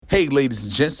Hey, ladies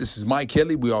and gents, this is Mike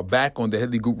Headley. We are back on the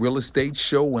Headley Group Real Estate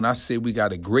Show. When I say we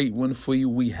got a great one for you,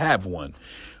 we have one.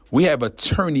 We have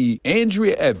attorney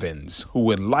Andrea Evans, who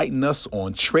will enlighten us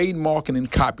on trademarking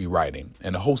and copywriting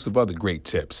and a host of other great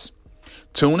tips.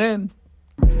 Tune in.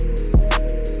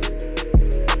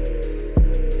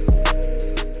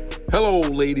 Hello,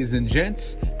 ladies and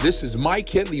gents. This is Mike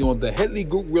Headley on the Headley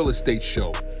Group Real Estate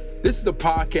Show. This is a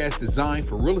podcast designed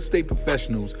for real estate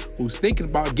professionals who's thinking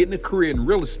about getting a career in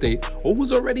real estate or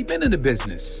who's already been in the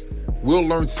business. We'll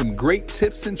learn some great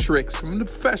tips and tricks from the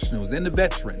professionals and the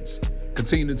veterans.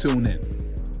 Continue to tune in.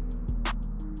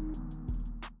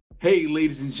 Hey,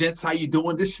 ladies and gents, how you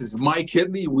doing? This is Mike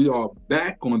Headley. We are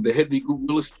back on the Headley Group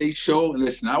Real Estate Show. And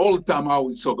listen, all the time I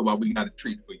always talk about we got a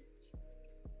treat for you.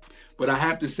 But I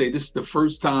have to say, this is the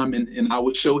first time in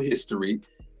our show history,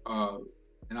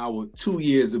 in our 2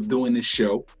 years of doing this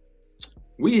show,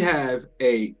 we have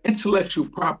a intellectual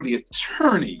property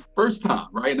attorney, first time,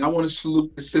 right? And I want to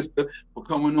salute the sister for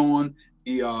coming on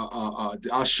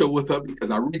our show with her,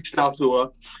 because I reached out to her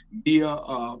via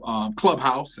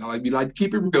Clubhouse. We like to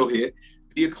keep it real here,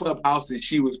 via Clubhouse, and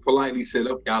she was politely said,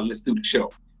 okay, let's do the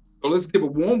show. So let's give a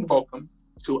warm welcome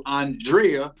to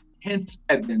Andrea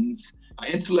Evans,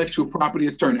 intellectual property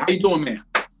attorney. How you doing, ma'am?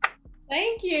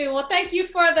 Thank you. Well, thank you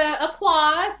for the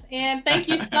applause, and thank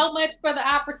you so much for the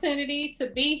opportunity to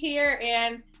be here.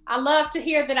 And I love to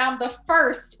hear that I'm the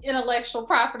first intellectual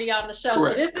property on the show.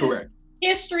 Correct, so this correct. is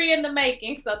history in the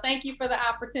making. So thank you for the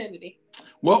opportunity.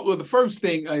 Well, the first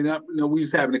thing, we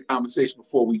was having a conversation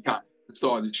before we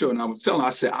started the show, and I was telling her, I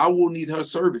said, I will need her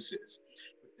services,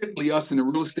 particularly us in the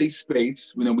real estate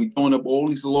space. We throwing up all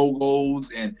these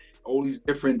logos and all these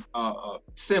different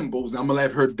symbols. I'm gonna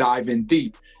let her dive in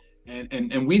deep.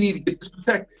 And we need to get this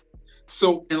protected.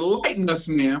 So enlighten us,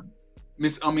 ma'am,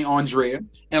 Andrea,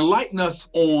 enlighten us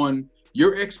on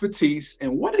your expertise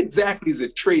and what exactly is a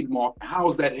trademark and how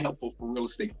is that helpful for real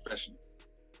estate professionals?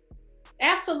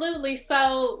 Absolutely.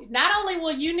 So not only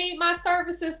will you need my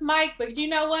services, Mike, but you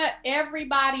know what?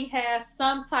 Everybody has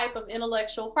some type of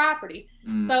intellectual property.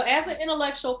 So as an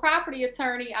intellectual property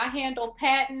attorney, I handle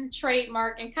patent,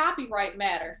 trademark, and copyright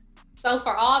matters. So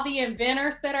for all the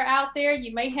inventors that are out there,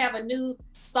 you may have a new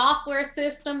software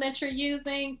system that you're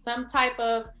using, some type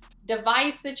of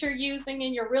device that you're using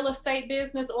in your real estate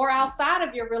business or outside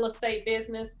of your real estate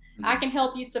business. I can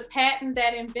help you to patent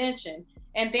that invention.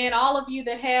 And then all of you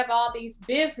that have all these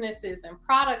businesses and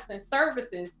products and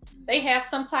services, they have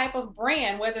some type of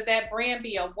brand, whether that brand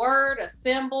be a word, a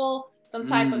symbol, some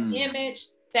type of image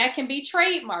that can be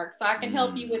trademarked. So I can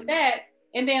help you with that.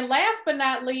 And then last but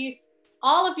not least,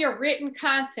 all of your written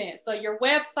content. So your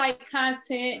website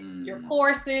content, your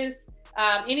courses,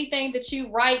 anything that you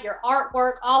write, your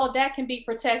artwork, all of that can be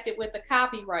protected with the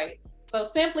copyright. So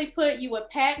simply put, you would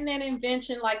patent an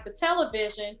invention like the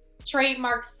television,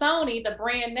 trademark Sony, the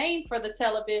brand name for the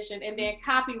television, and then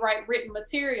copyright written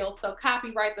materials. So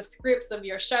copyright the scripts of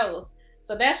your shows.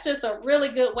 So that's just a really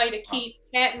good way to keep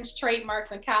patents, trademarks,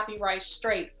 and copyright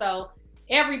straight. So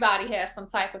everybody has some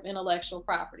type of intellectual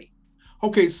property.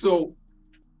 Okay, so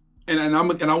and I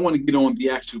want to get on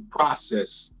the actual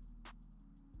process.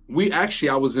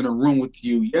 I was in a room with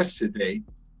you yesterday,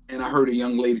 and I heard a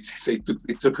young lady say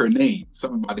they took her name.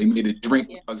 Something about they made a drink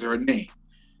because of her name.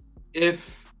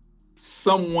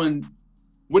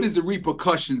 What is the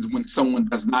repercussions when someone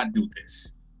does not do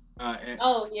this?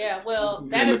 Well,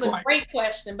 that is a great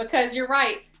question, because you're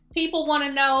right. People want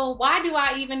to know, why do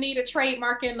I even need a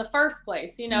trademark in the first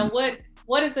place?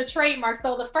 What is a trademark?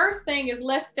 So the first thing is,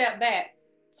 let's step back.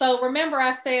 So remember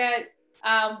I said,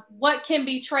 what can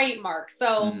be trademarked?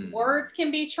 So words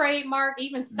can be trademarked,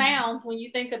 even sounds. When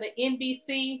you think of the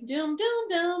NBC, doom, doom,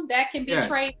 doom, that can be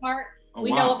trademarked.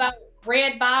 We know about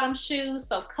red bottom shoes,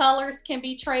 so colors can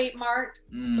be trademarked.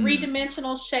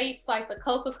 Three-dimensional shapes like the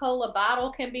Coca-Cola bottle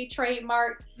can be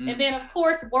trademarked. And then of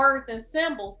course, words and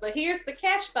symbols. But here's the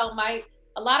catch though, Mike.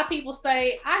 A lot of people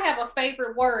say, I have a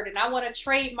favorite word and I want to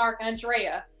trademark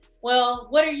Andrea. Well,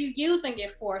 what are you using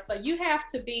it for? So you have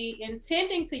to be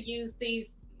intending to use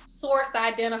these source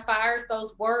identifiers,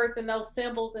 those words and those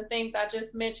symbols and things I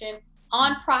just mentioned,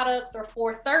 on products or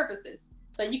for services.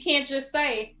 So you can't just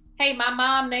say, hey, my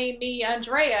mom named me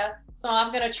Andrea, so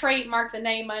I'm going to trademark the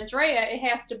name Andrea. It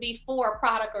has to be for a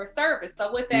product or service.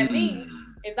 So what that means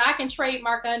is I can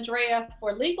trademark Andrea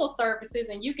for legal services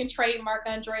and you can trademark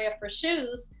Andrea for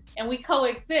shoes, and we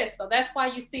coexist. So that's why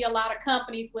you see a lot of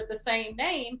companies with the same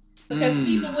name, because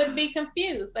people wouldn't be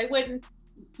confused. They wouldn't,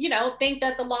 think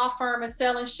that the law firm is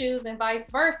selling shoes and vice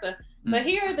versa. But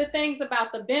here are the things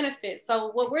about the benefits.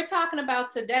 So what we're talking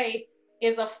about today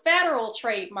is a federal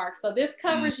trademark. So this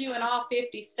covers you in all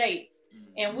 50 states.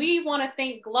 And we want to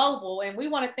think global and we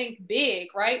want to think big,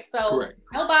 right? So Correct.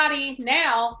 Nobody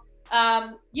now,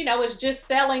 is just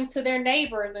selling to their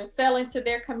neighbors and selling to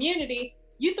their community.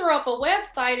 You throw up a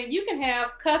website and you can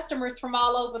have customers from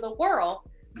all over the world.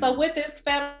 So with this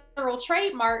federal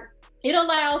trademark, it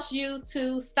allows you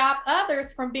to stop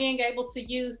others from being able to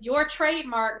use your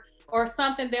trademark or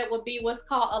something that would be what's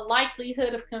called a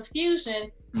likelihood of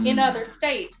confusion in other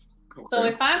states. Okay. So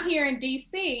if I'm here in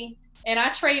DC and I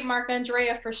trademark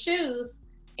Andrea for shoes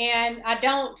and I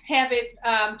don't have it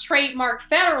trademarked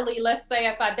federally, let's say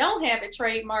if I don't have it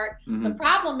trademarked, the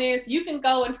problem is you can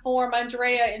go and form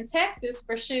Andrea in Texas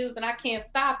for shoes and I can't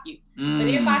stop you. But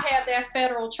if I have that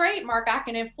federal trademark, I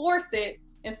can enforce it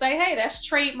and say, hey, that's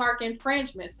trademark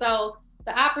infringement. So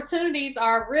the opportunities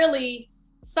are really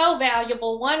so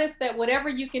valuable. One is that whatever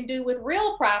you can do with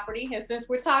real property, and since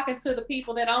we're talking to the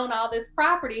people that own all this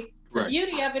property, the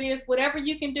beauty of it is whatever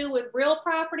you can do with real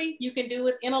property, you can do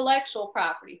with intellectual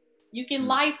property. You can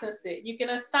license it, you can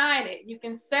assign it, you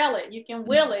can sell it, you can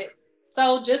will it.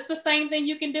 So just the same thing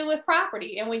you can do with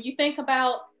property. And when you think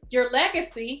about your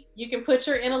legacy, you can put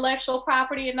your intellectual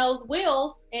property in those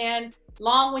wills, and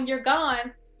long when you're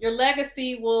gone, your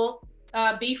legacy will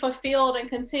be fulfilled and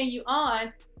continue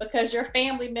on, because your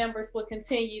family members will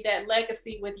continue that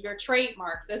legacy with your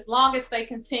trademarks as long as they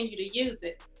continue to use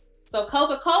it. So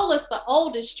Coca-Cola is the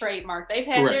oldest trademark. They've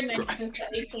had their name since the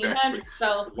 1800s.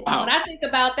 So when I think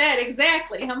about that,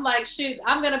 exactly, I'm like, shoot,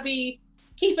 I'm going to be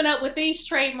keeping up with these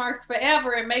trademarks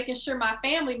forever and making sure my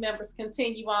family members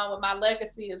continue on with my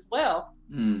legacy as well.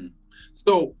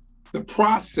 So the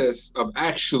process of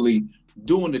actually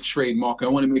doing the trademark, I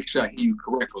want to make sure I hear you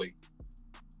correctly.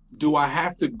 Do I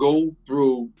have to go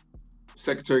through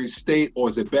Secretary of State, or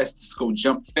is it best to go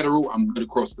jump federal? I'm good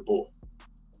across the board.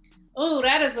 Oh,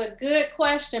 that is a good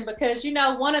question, because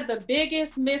one of the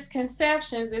biggest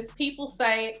misconceptions is people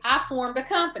say, I formed a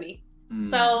company.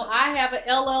 So I have an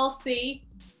LLC,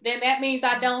 then that means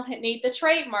I don't need the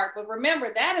trademark. But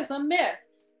remember, that is a myth.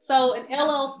 So an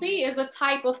LLC is a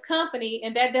type of company,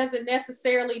 and that doesn't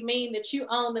necessarily mean that you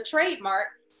own the trademark.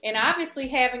 And obviously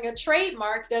having a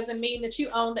trademark doesn't mean that you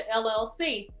own the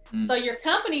LLC. So your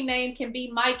company name can be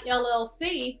Mike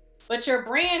LLC, but your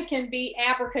brand can be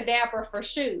Abracadabra for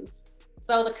shoes.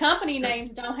 So the company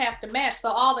names don't have to match. So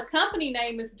all the company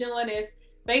name is doing is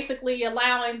basically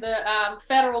allowing the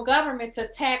federal government to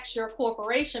tax your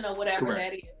corporation or whatever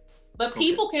that is. But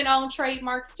people can own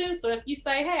trademarks too. So if you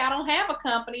say, hey, I don't have a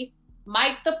company,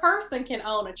 Mike the person can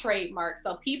own a trademark.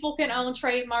 So people can own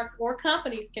trademarks, or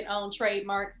companies can own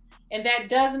trademarks, and that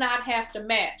does not have to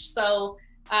match. So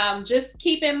just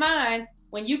keep in mind,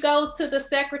 when you go to the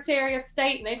Secretary of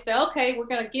State and they say, okay, we're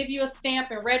going to give you a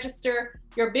stamp and register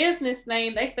your business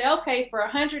name, they say, okay, for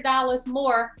 $100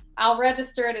 more, I'll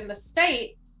register it in the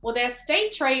state. Well, that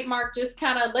state trademark just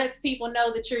kind of lets people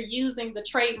know that you're using the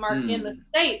trademark in the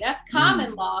state. That's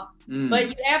common law, but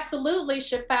you absolutely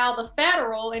should file the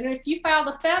federal. And if you file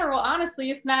the federal,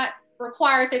 honestly, it's not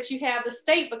required that you have the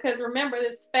state, because remember,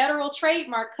 this federal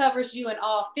trademark covers you in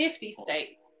all 50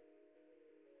 states.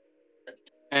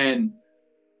 And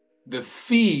the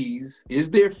fees, is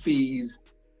there fees,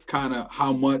 kind of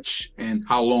how much and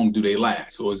how long do they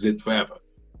last, or is it forever?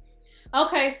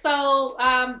 Okay, so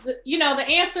the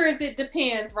answer is it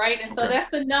depends, right? And so that's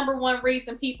the number one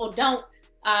reason people don't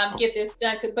get this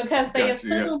done, because they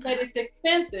assume that it's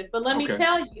expensive. But let me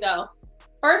tell you though,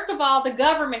 first of all, the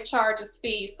government charges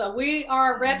fees. So we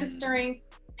are registering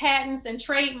patents and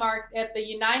trademarks at the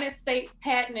United States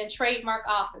Patent and Trademark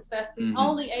Office. That's the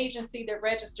only agency that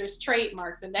registers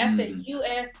trademarks, and that's at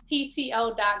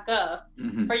uspto.gov.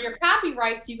 For your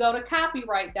copyrights, you go to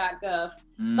copyright.gov.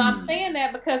 So I'm saying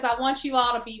that because I want you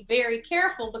all to be very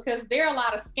careful, because there are a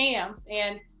lot of scams,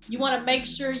 and you want to make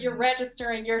sure you're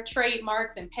registering your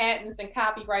trademarks and patents and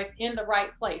copyrights in the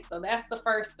right place. So that's the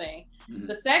first thing.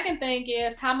 The second thing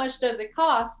is, how much does it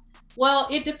cost? Well,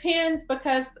 it depends,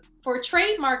 because for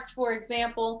trademarks, for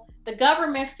example, the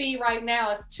government fee right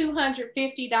now is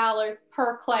 $250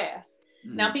 per class.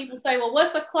 Now people say, well,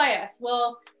 what's a class?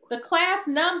 Well, the class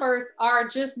numbers are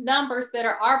just numbers that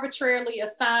are arbitrarily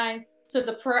assigned to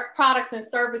the products and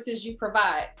services you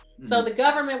provide. So the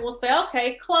government will say,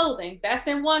 okay, clothing, that's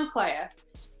in one class.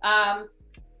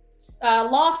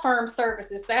 Law firm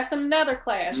services, that's in another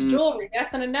class. Jewelry,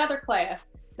 that's in another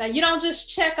class. Now you don't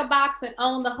just check a box and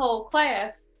own the whole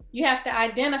class. You have to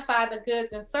identify the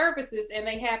goods and services, and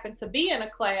they happen to be in a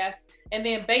class. And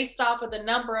then based off of the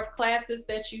number of classes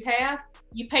that you have,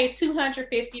 you pay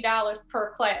 $250 per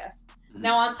class.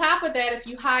 Now, on top of that, if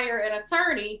you hire an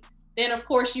attorney, then of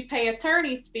course you pay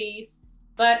attorney's fees.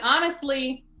 But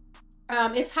honestly,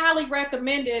 it's highly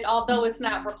recommended, although it's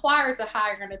not required to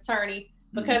hire an attorney.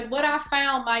 Because what I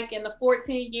found, Mike, in the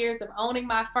 14 years of owning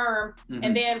my firm,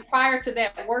 and then prior to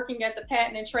that, working at the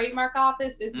Patent and Trademark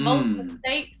Office, is most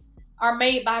mistakes are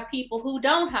made by people who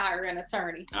don't hire an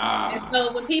attorney. And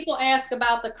so when people ask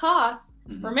about the cost,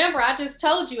 remember, I just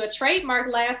told you a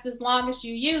trademark lasts as long as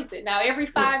you use it. Now, every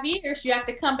 5 years, you have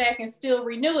to come back and still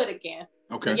renew it again.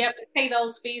 Okay. So you have to pay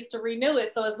those fees to renew it.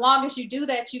 So as long as you do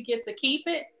that, you get to keep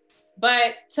it.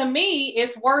 But to me,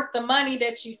 it's worth the money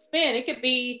that you spend. It could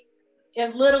be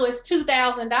as little as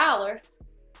 $2,000,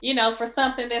 you know, for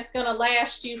something that's going to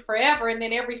last you forever. And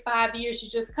then every 5 years, you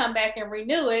just come back and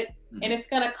renew it. And it's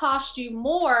going to cost you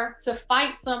more to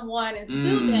fight someone and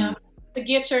sue them to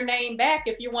get your name back.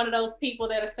 If you're one of those people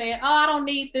that are saying, oh, I don't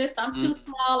need this, I'm too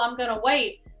small, I'm going to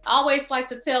wait. I always like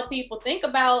to tell people, think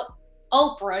about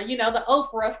Oprah, you know, the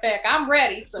Oprah effect. I'm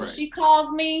ready. So she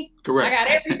calls me. Correct. I got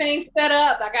everything set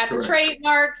up. I got the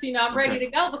trademarks, you know, I'm ready to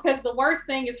go. Because the worst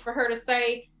thing is for her to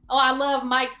say, oh, I love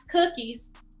Mike's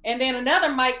cookies. And then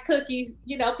another Mike cookies,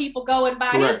 you know, people go and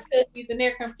buy his cookies and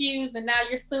they're confused. And now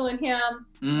you're suing him.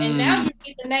 And now you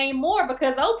need the name more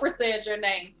because Oprah says your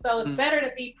name. So it's better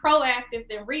to be proactive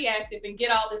than reactive and get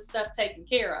all this stuff taken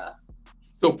care of.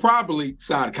 So probably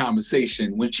side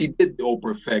conversation, when she did the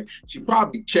Oprah effect, she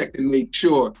probably checked and made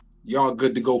sure y'all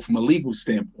good to go from a legal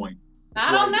standpoint.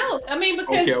 I don't know. I mean,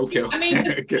 because I mean,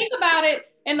 just think about it.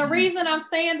 And the reason I'm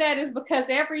saying that is because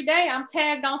every day I'm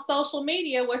tagged on social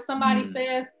media where somebody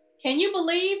says, can you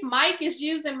believe Mike is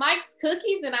using Mike's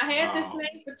cookies and I had this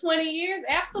name for 20 years?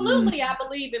 Absolutely, I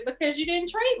believe it because you didn't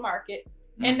trademark it.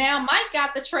 And now Mike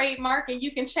got the trademark and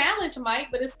you can challenge Mike,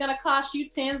 but it's going to cost you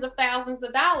tens of thousands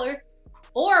of dollars.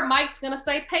 Or Mike's going to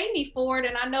say, pay me for it.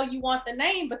 And I know you want the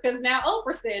name because now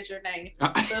Oprah said your name.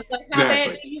 So it's like, how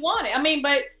bad do you want it? I mean,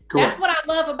 but that's what I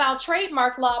love about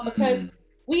trademark law because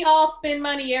we all spend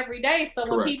money every day. So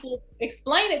when people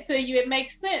explain it to you, it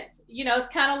makes sense. You know, it's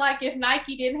kind of like if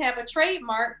Nike didn't have a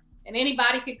trademark and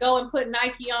anybody could go and put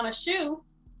Nike on a shoe,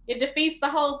 it defeats the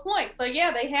whole point. So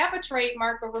yeah, they have a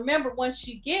trademark, but remember, once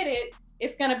you get it,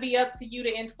 it's going to be up to you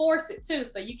to enforce it too.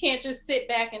 So you can't just sit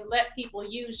back and let people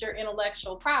use your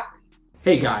intellectual property.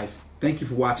 Hey guys, thank you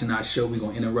for watching our show. We're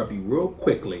going to interrupt you real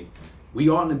quickly. We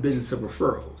are in the business of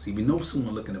referrals. If you know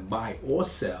someone looking to buy or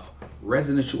sell,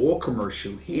 residential or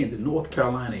commercial, here in the North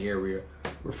Carolina area,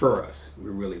 refer us. We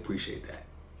really appreciate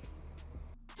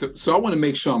that. So I want to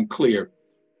make sure I'm clear,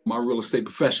 my real estate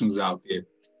professionals out there.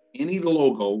 Any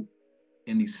logo,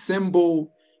 any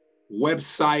symbol,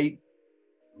 website,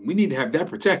 we need to have that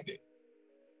protected.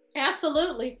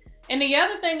 Absolutely. And the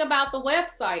other thing about the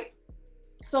website,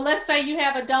 so let's say you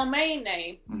have a domain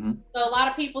name. So a lot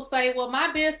of people say, well,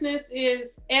 my business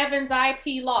is Evans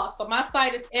IP Law. So my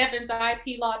site is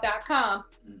evansiplaw.com.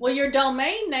 Well, your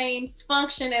domain names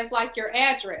function as like your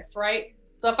address, right?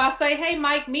 So if I say, hey,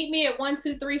 Mike, meet me at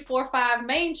 12345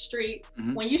 Main Street,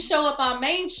 when you show up on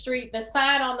Main Street, the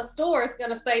sign on the store is going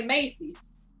to say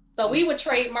Macy's. So we would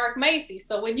trademark Macy's.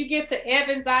 So when you get to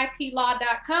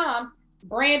evansiplaw.com,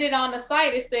 branded on the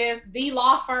site, it says the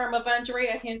law firm of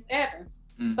Andrea Hens Evans.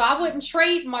 So I wouldn't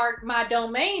trademark my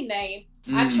domain name.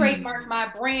 I trademark my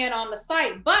brand on the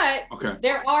site, but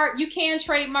you can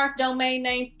trademark domain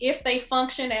names if they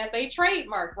function as a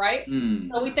trademark, right?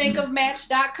 So we think of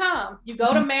Match.com. You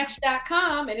go to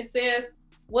Match.com and it says,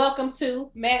 welcome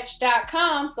to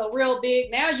Match.com. So real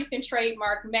big, now you can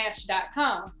trademark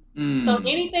Match.com. So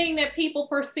anything that people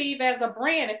perceive as a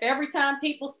brand, if every time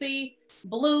people see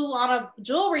blue on a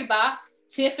jewelry box,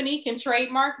 Tiffany can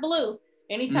trademark blue.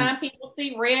 Anytime people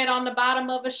see red on the bottom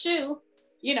of a shoe,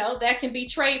 you know, that can be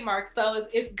trademarked. So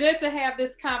it's good to have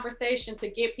this conversation to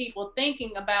get people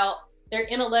thinking about their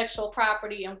intellectual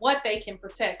property and what they can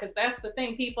protect. Because that's the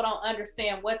thing, people don't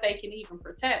understand what they can even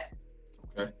protect.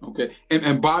 Okay.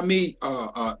 And by me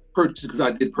purchase, because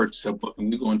I did purchase a book, and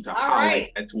we're going to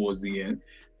highlight that towards the end.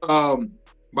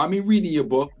 By me reading your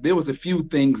book, there was a few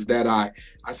things that I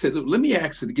said, let me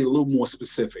ask you to get a little more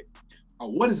specific.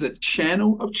 What is a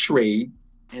channel of trade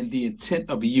and the intent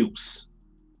of use?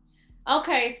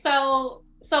 Okay, so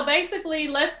basically,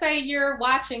 let's say you're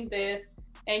watching this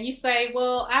and you say,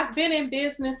 well, I've been in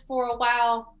business for a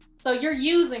while. So you're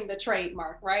using the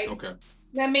trademark, right? Okay.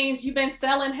 That means you've been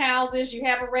selling houses, you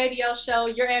have a radio show,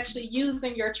 you're actually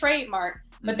using your trademark.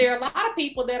 But there are a lot of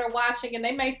people that are watching and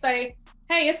they may say,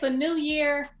 hey, it's a new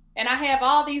year and I have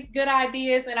all these good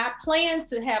ideas and I plan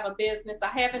to have a business. I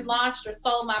haven't launched or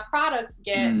sold my products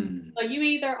yet. So you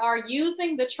either are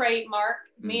using the trademark,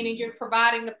 meaning you're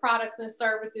providing the products and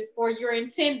services, or you're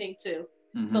intending to.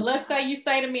 So let's say you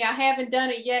say to me, I haven't done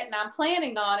it yet and I'm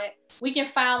planning on it. We can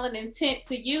file an intent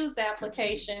to use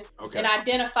application and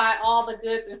identify all the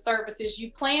goods and services you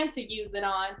plan to use it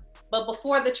on. But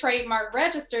before the trademark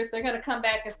registers, they're going to come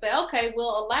back and say, okay,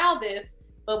 we'll allow this,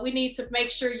 but we need to make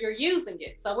sure you're using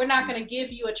it. So we're not going to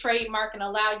give you a trademark and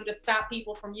allow you to stop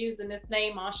people from using this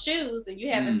name on shoes, and you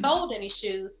haven't sold any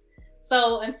shoes.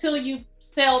 So until you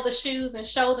sell the shoes and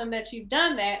show them that you've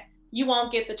done that, you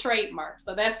won't get the trademark.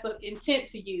 So that's the intent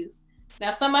to use.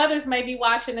 Now, some others may be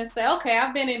watching and say, okay,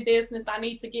 I've been in business, I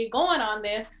need to get going on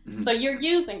this. So you're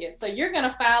using it. So you're going to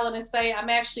file it and say, I'm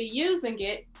actually using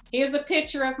it. Here's a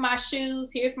picture of my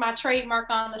shoes. Here's my trademark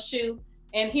on the shoe.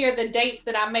 And here are the dates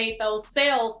that I made those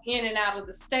sales in and out of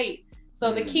the state.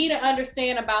 So the key to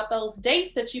understand about those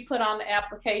dates that you put on the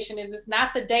application is it's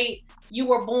not the date you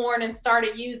were born and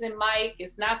started using Mike.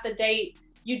 It's not the date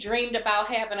you dreamed about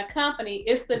having a company.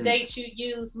 It's the date you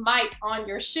use Mike on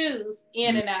your shoes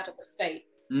in and out of the state.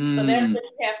 So that's what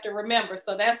you have to remember.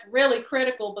 So that's really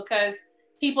critical because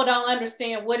people don't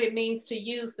understand what it means to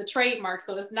use the trademark.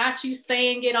 So it's not you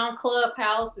saying it on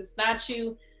Clubhouse. It's not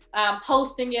you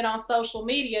posting it on social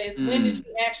media. It's when did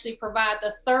you actually provide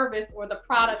the service or the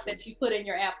product that you put in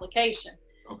your application.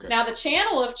 Now, the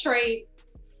channel of trade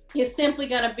is simply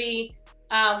going to be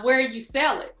where you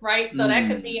sell it, right? So that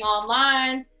could be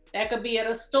online, that could be at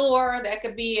a store, that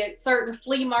could be at certain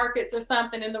flea markets or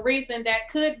something. And the reason that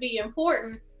could be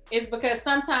important is because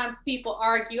sometimes people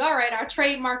argue, all right, our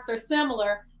trademarks are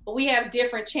similar, but we have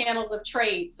different channels of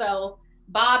trade. So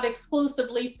Bob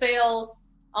exclusively sells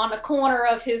on the corner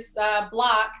of his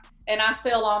block and I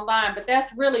sell online, but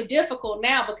that's really difficult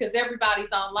now because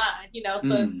everybody's online, you know,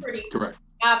 so it's pretty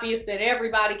obvious that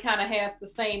everybody kind of has the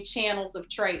same channels of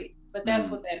trade, but that's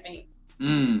what that means.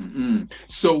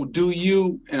 So do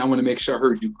you, and I want to make sure I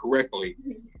heard you correctly,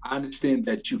 I understand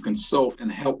that you consult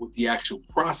and help with the actual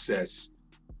process.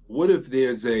 What if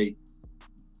there's I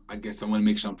guess I want to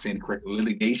make sure I'm saying it correctly,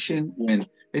 litigation, when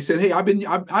they said, hey, I've been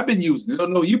using it.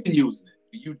 No, you've been using it.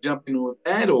 Do you jump in with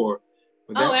that or?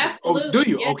 Absolutely. Oh, do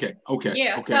you? Yeah. Okay.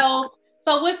 Yeah. Okay.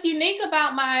 So what's unique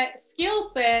about my skill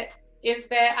set is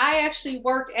that I actually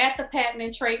worked at the Patent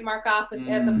and Trademark Office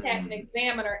as a patent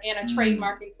examiner and a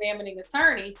trademark examining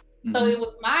attorney. So it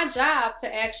was my job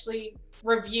to actually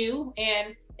review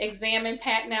and examine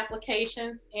patent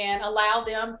applications and allow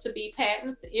them to be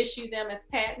patents, to issue them as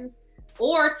patents,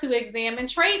 or to examine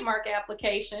trademark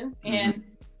applications and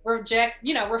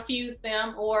refuse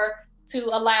them or to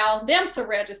allow them to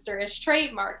register as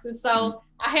trademarks. And so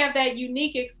I have that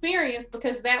unique experience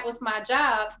because that was my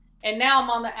job. And now I'm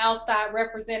on the outside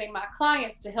representing my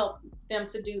clients to help them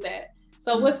to do that.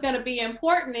 So what's going to be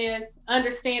important is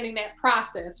understanding that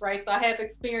process, right? So I have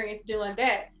experience doing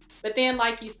that. But then,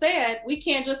 like you said, we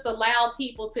can't just allow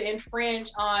people to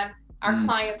infringe on our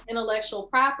client's intellectual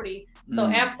property. So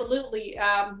absolutely,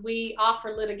 we offer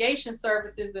litigation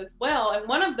services as well. And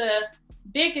one of the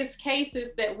biggest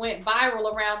cases that went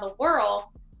viral around the world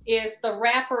is the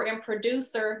rapper and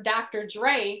producer Dr.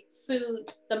 Dre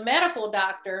sued the medical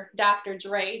doctor, Dr.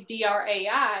 Dre,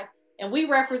 DRAI, and we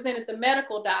represented the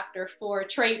medical doctor for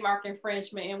trademark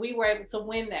infringement, and we were able to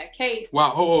win that case.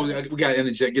 Wow, we got to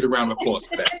interject, get a round of applause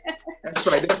for that. That's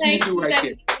right, that's what we do right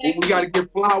there. We got to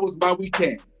give flowers while we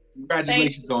can.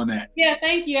 Congratulations on that. Yeah,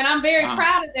 thank you, and I'm very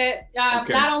proud of that,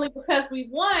 not only because we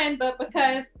won, but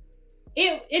because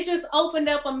it just opened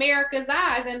up America's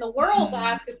eyes and the world's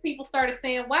eyes, because people started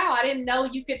saying, wow, I didn't know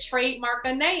you could trademark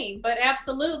a name. But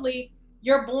absolutely,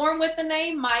 you're born with the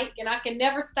name Mike, and I can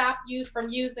never stop you from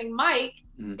using Mike.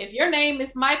 If your name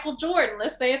is Michael Jordan,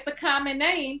 let's say it's a common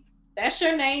name, that's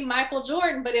your name, Michael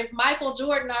Jordan. But if Michael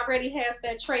Jordan already has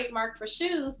that trademark for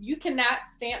shoes, you cannot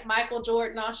stamp Michael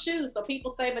Jordan on shoes. So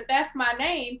people say, but that's my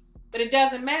name. But it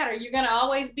doesn't matter. You're going to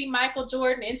always be Michael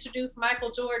Jordan, introduce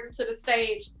Michael Jordan to the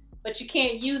stage, but you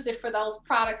can't use it for those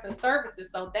products and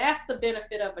services. So that's the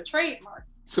benefit of a trademark.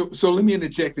 So let me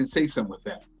interject and say something with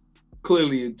that.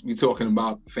 Clearly, we're talking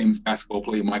about famous basketball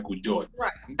player Michael Jordan.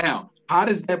 Right. Now, how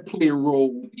does that play a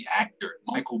role with the actor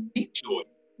Michael B.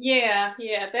 Jordan? Yeah,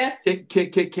 that's.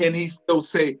 Can he still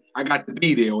say, I got to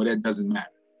be there, or that doesn't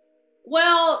matter?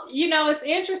 Well, it's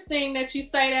interesting that you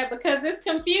say that because it's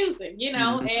confusing,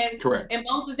 and correct. And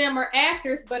both of them are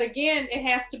actors, but again, it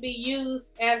has to be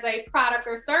used as a product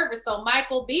or service. So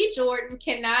Michael B. Jordan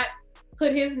cannot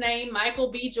put his name,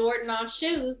 Michael B. Jordan, on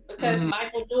shoes because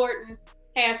Michael Jordan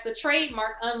has the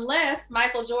trademark unless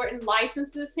Michael Jordan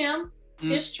licenses him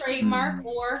his trademark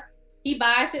or he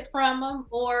buys it from him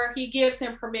or he gives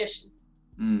him permission.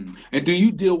 And do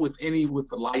you deal with with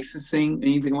the licensing,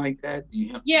 anything like that?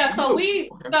 Yeah, so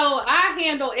I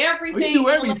handle everything. You do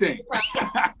everything.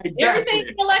 Exactly. Everything's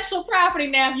intellectual property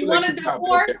now. If you want a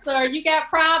divorce or you got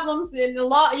problems in the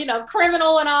law,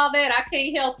 criminal and all that, I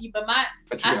can't help you. But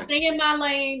I stay in my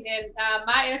lane, and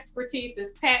my expertise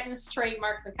is patents,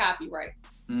 trademarks, and copyrights.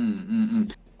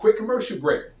 Quick commercial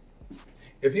break.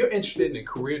 If you're interested in a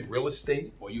career in real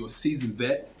estate, or you're a seasoned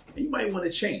vet, and you might want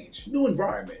to change, new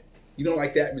environment, you don't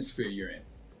like the atmosphere you're in,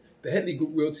 the Headley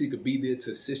Group Realty could be there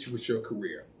to assist you with your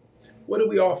career. What do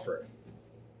we offer?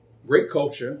 Great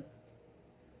culture,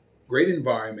 great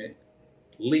environment,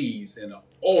 leads, and an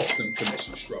awesome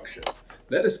commission structure.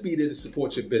 Let us be there to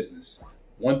support your business.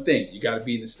 One thing, you got to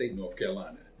be in the state of North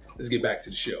Carolina. Let's get back to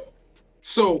the show.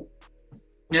 So,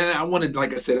 I wanted,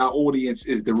 like I said, our audience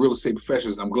is the real estate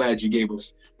professionals. I'm glad you gave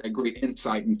us that great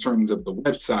insight in terms of the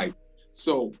website.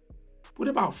 So, what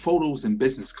about photos and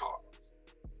business cards?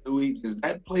 Does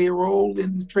that play a role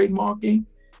in trademarking?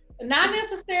 Not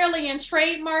necessarily in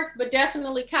trademarks, but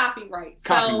definitely copyrights.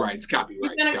 Copyrights.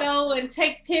 You're going to go and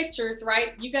take pictures,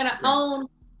 right? You're going to own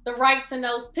the rights in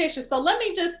those pictures. So let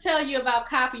me just tell you about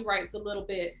copyrights a little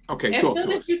bit. Okay, as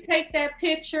soon as you take that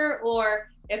picture, or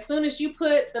as soon as you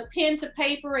put the pen to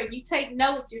paper and you take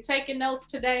notes, you're taking notes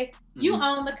today, you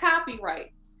own the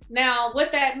copyright. Now,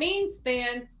 what that means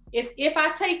then is if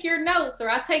I take your notes or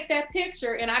I take that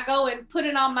picture and I go and put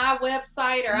it on my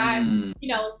website, or I,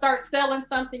 start selling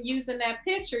something using that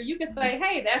picture, you can say,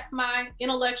 hey, that's my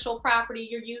intellectual property.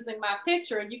 You're using my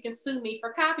picture, and you can sue me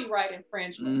for copyright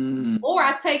infringement. Or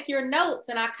I take your notes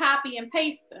and I copy and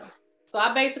paste them. So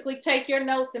I basically take your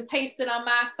notes and paste it on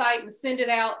my site and send it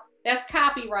out. That's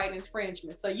copyright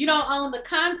infringement. So you don't own the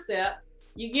concept,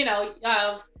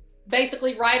 of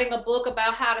basically writing a book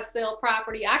about how to sell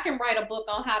property. I can write a book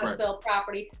on how to sell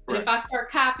property. But if I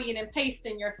start copying and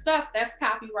pasting your stuff, that's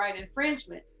copyright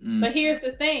infringement. But here's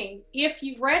the thing. If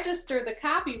you register the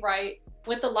copyright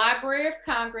with the Library of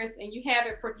Congress and you have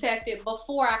it protected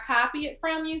before I copy it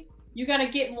from you, you're going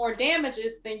to get more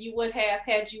damages than you would have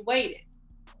had you waited.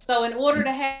 So in order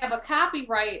to have a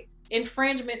copyright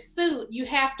infringement suit, you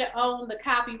have to own the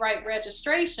copyright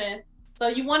registration. So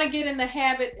you want to get in the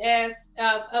habit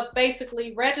of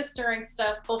basically registering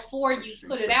stuff before you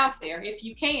put it out there, if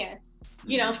you can,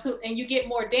 and you get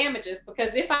more damages.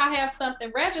 Because if I have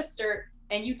something registered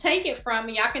and you take it from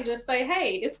me, I can just say,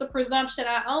 hey, it's the presumption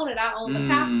I own it. I own the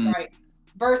copyright.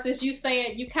 Versus you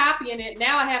saying you copying it,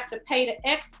 now I have to pay to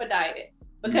expedite it,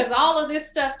 because all of this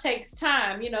stuff takes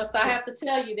time, so I have to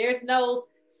tell you, there's no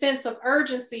sense of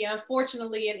urgency,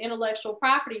 unfortunately, in intellectual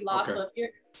property law. So if you're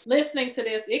listening to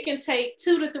this, it can take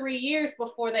 2 to 3 years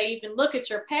before they even look at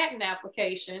your patent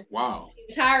application. Wow.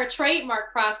 The entire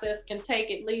trademark process can take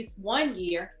at least 1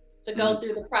 year to go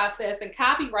through the process, and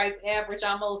copyrights average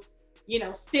almost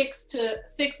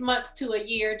 6 months to a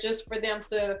year just for them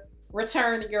to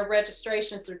return your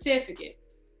registration certificate.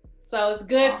 So it's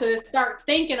good to start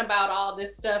thinking about all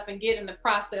this stuff and getting the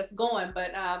process going.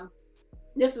 But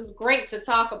this is great to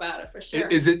talk about it for sure.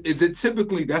 Is it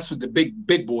typically, that's what the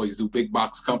big boys do, big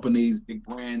box companies, big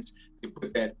brands, they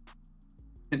put that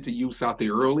into use out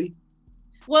there early?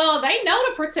 Well, they know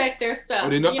to protect their stuff. Oh,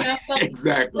 they know?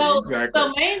 Exactly.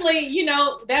 So mainly,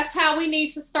 that's how we need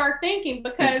to start thinking,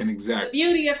 because the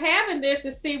beauty of having this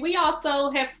is, we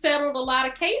also have settled a lot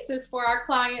of cases for our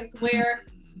clients where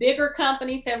bigger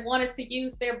companies have wanted to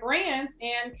use their brands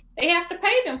and they have to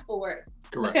pay them for it.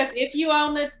 Correct. Because if you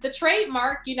own the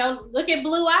trademark, look at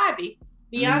Blue Ivy.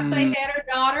 Beyonce had her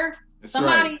daughter.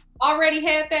 Somebody already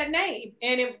had that name,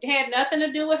 and it had nothing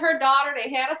to do with her daughter.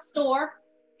 They had a store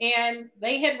and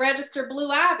they had registered Blue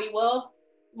Ivy. Well,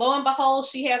 lo and behold,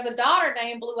 she has a daughter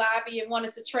named Blue Ivy and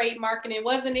wanted to trademark, and it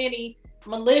wasn't any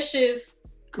malicious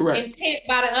intent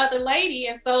by the other lady.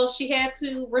 And so she had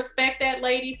to respect that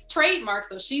lady's trademark.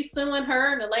 So she's suing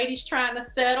her, and the lady's trying to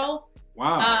settle.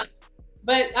 Wow.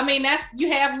 But I mean,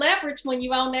 you have leverage when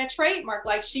you own that trademark.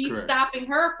 Like, she's stopping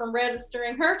her from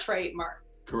registering her trademark.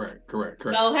 Correct.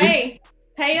 So hey,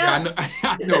 pay up.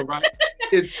 I know, right?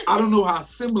 I don't know how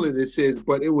similar this is,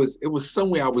 but it was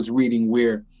somewhere I was reading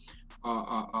where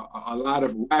a lot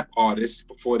of rap artists,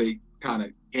 before they kind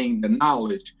of gained the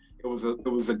knowledge, it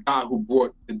was a guy who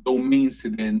brought the domains to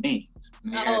their names.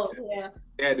 And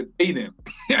they had to pay them.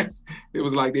 It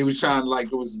was like they was trying,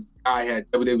 like, it was a guy had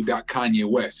www.Kanye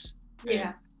West.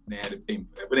 Yeah. They had to pay him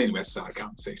for that. But anyway, that's a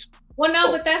conversation. Well,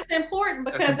 no, but that's important,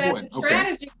 because as a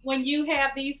strategy, when you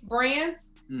have these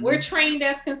brands, we're trained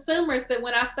as consumers that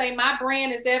when I say my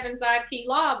brand is Evans IP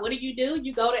Law, what do?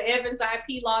 You go to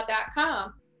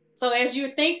evansiplaw.com. So as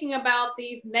you're thinking about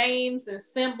these names and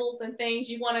symbols and things,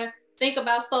 you want to think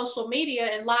about social media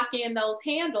and lock in those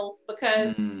handles,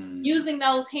 because using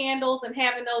those handles and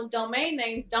having those domain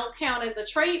names don't count as a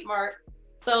trademark.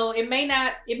 So it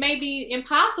may be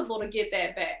impossible to get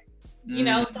that back. You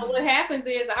know, so what happens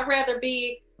is I'd rather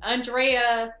be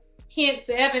Andrea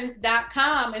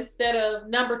hintsevans.com instead of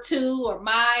number 2 or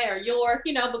my or your,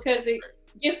 you know, because it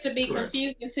gets to be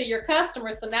confusing to your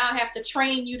customers. So now I have to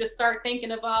train you to start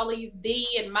thinking of all these D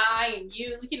and my and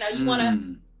you know, you want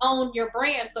to own your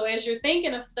brand. So as you're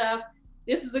thinking of stuff,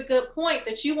 this is a good point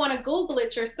that you want to Google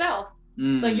it yourself.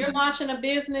 So you're launching a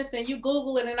business and you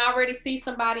Google it and already see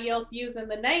somebody else using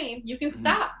the name, you can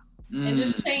stop and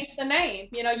just change the name.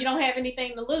 You know, you don't have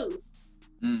anything to lose.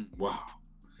 Wow.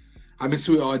 I mean,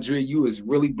 sweet Andrea, you is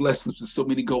really blessed with so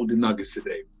many golden nuggets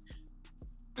today.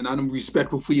 And I'm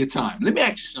respectful for your time. Let me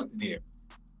ask you something here.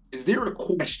 Is there a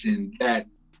question that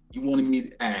you wanted me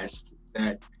to ask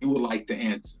that you would like to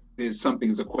answer? There's something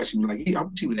as a question, like, hey, I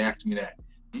wish you would ask me that.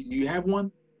 Do you have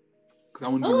one? Because I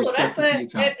want to be respectful for your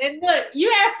time. And look,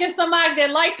 you asking somebody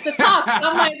that likes to talk.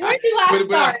 I'm like, where do I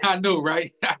start? I know,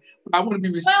 right? I want to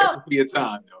be respectful for your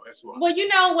time, though. That's why. Well, you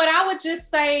know, what I would just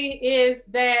say is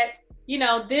that, you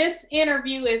know, this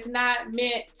interview is not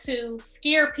meant to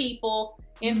scare people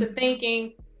into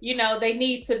thinking, you know, they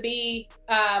need to be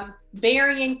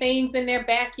burying things in their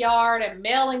backyard and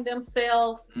mailing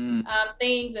themselves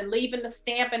things and leaving the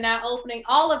stamp and not opening.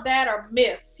 All of that are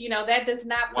myths. You know, that does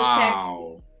not protect.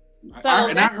 Wow. So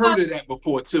I heard of that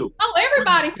before too. Oh,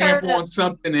 everybody's heard on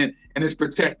something and it's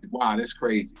protected. Wow, that's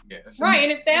crazy. Yeah, that's right.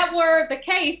 And if that were the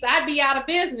case, I'd be out of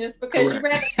business, because you'd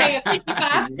rather pay a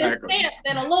 55-cent stamp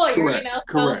than a lawyer. Correct. You know,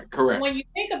 correct. When you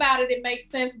think about it, it makes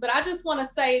sense. But I just want to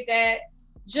say that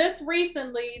just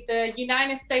recently, the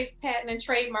United States Patent and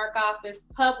Trademark Office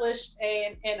published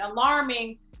an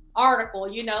alarming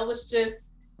article. You know, it was just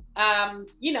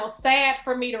you know, sad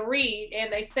for me to read.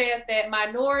 And they said that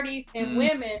minorities and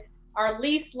women are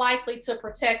least likely to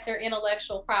protect their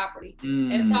intellectual property.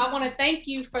 And so I want to thank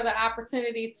you for the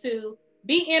opportunity to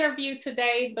be interviewed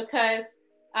today, because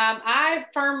I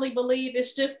firmly believe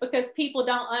it's just because people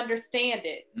don't understand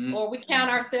it, or we count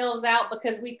ourselves out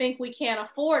because we think we can't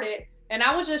afford it. And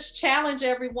I would just challenge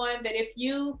everyone that if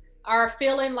you are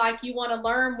feeling like you want to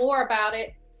learn more about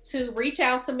it, to reach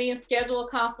out to me and schedule a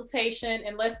consultation,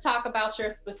 and let's talk about your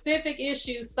specific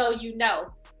issues. So, you know,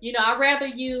 I'd rather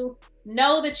you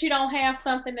know that you don't have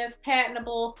something that's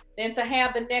patentable than to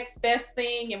have the next best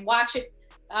thing and watch it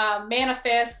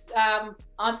manifest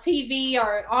on TV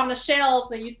or on the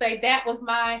shelves, and you say that was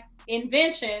my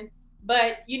invention.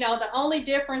 But, you know, the only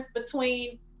difference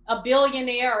between a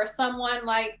billionaire or someone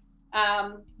like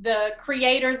the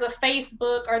creators of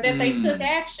Facebook are that they took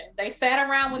action. They sat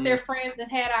around with their friends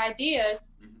and had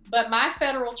ideas. But my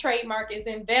federal trademark is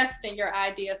invest in your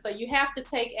idea. So you have to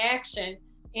take action.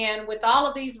 And with all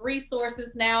of these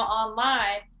resources now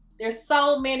online, there's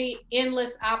so many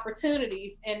endless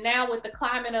opportunities. And now with the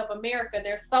climate of America,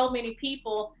 there's so many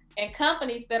people and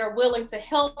companies that are willing to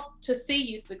help to see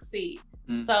you succeed.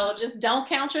 So just don't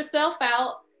count yourself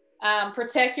out.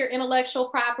 Protect your intellectual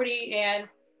property, and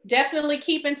definitely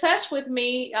keep in touch with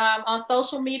me on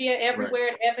social media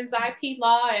everywhere at Evans IP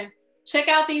Law, and check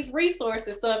out these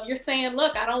resources. So if you're saying,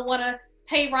 look, I don't want to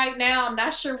pay right now, I'm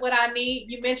not sure what I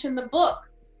need, you mentioned the book.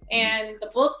 And the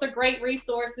books are great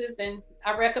resources, and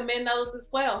I recommend those as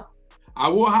well. I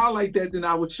will highlight that in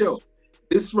our show.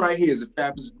 This right here is a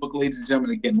fabulous book, ladies and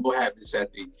gentlemen. Again, we'll have this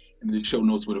in the show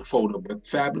notes with a photo, but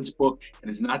fabulous book, and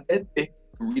it's not that thick.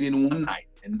 You can read it in one night,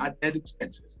 and not that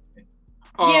expensive.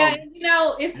 Yeah, you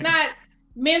know, it's not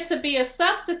meant to be a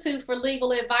substitute for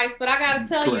legal advice, but I got to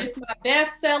tell you, it's my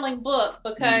best-selling book,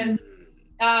 because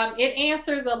it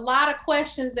answers a lot of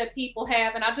questions that people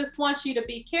have, and I just want you to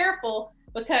be careful,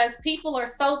 because people are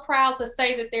so proud to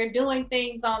say that they're doing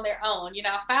things on their own. You know,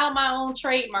 I filed my own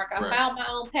trademark, I filed my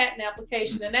own patent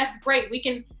application, and that's great. We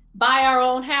can buy our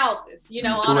own houses, you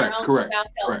know, on our own without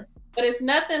help. But it's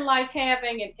nothing like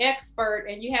having an expert,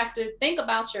 and you have to think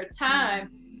about your time.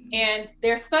 And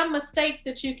there's some mistakes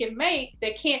that you can make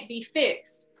that can't be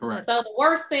fixed. Correct. So the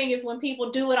worst thing is when people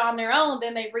do it on their own,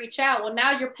 then they reach out. Well,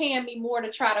 now you're paying me more to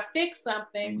try to fix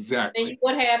something than you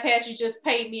would have had you just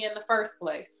paid me in the first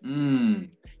place. You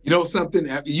know something?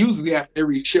 Usually after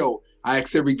every show, I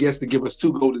ask every guest to give us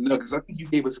 2 golden nuggets. I think you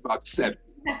gave us about 7.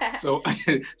 so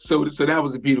that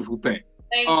was a beautiful thing.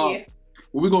 Thank you.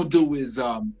 What we're going to do is,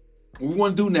 what we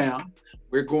want to do now,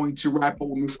 we're going to wrap up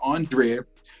with Miss Andrea.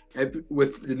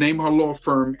 With the name of her law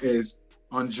firm is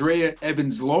Andrea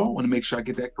Evans Law. I want to make sure I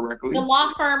get that correctly. The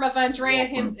law firm of Andrea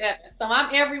Evans. So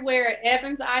I'm everywhere at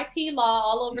Evans IP Law,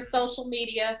 all over social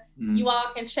media. You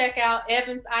all can check out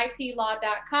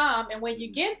evansiplaw.com. And when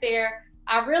you get there,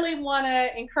 I really want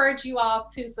to encourage you all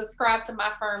to subscribe to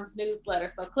my firm's newsletter.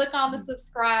 So click on the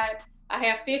subscribe. I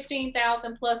have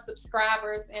 15,000 plus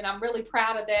subscribers, and I'm really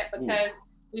proud of that because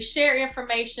we share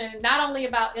information not only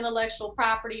about intellectual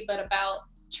property, but about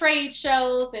trade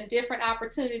shows and different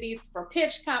opportunities for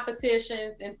pitch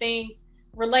competitions and things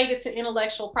related to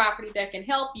intellectual property that can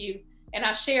help you. And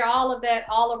I share all of that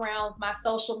all around my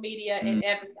social media and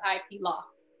Evans IP Law.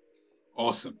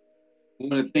 Awesome. I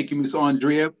want to thank you, Ms.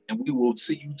 Andrea, and we will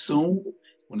see you soon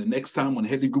on the next time on the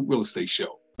Headley Group Real Estate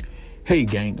Show. Hey,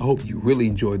 gang, I hope you really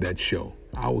enjoyed that show.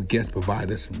 Our guests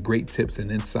provide us some great tips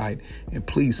and insight, and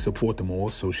please support them on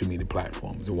all social media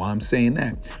platforms. And while I'm saying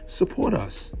that, support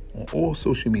us on all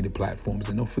social media platforms,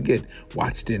 and don't forget,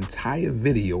 watch the entire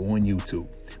video on YouTube.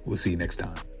 We'll see you next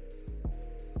time.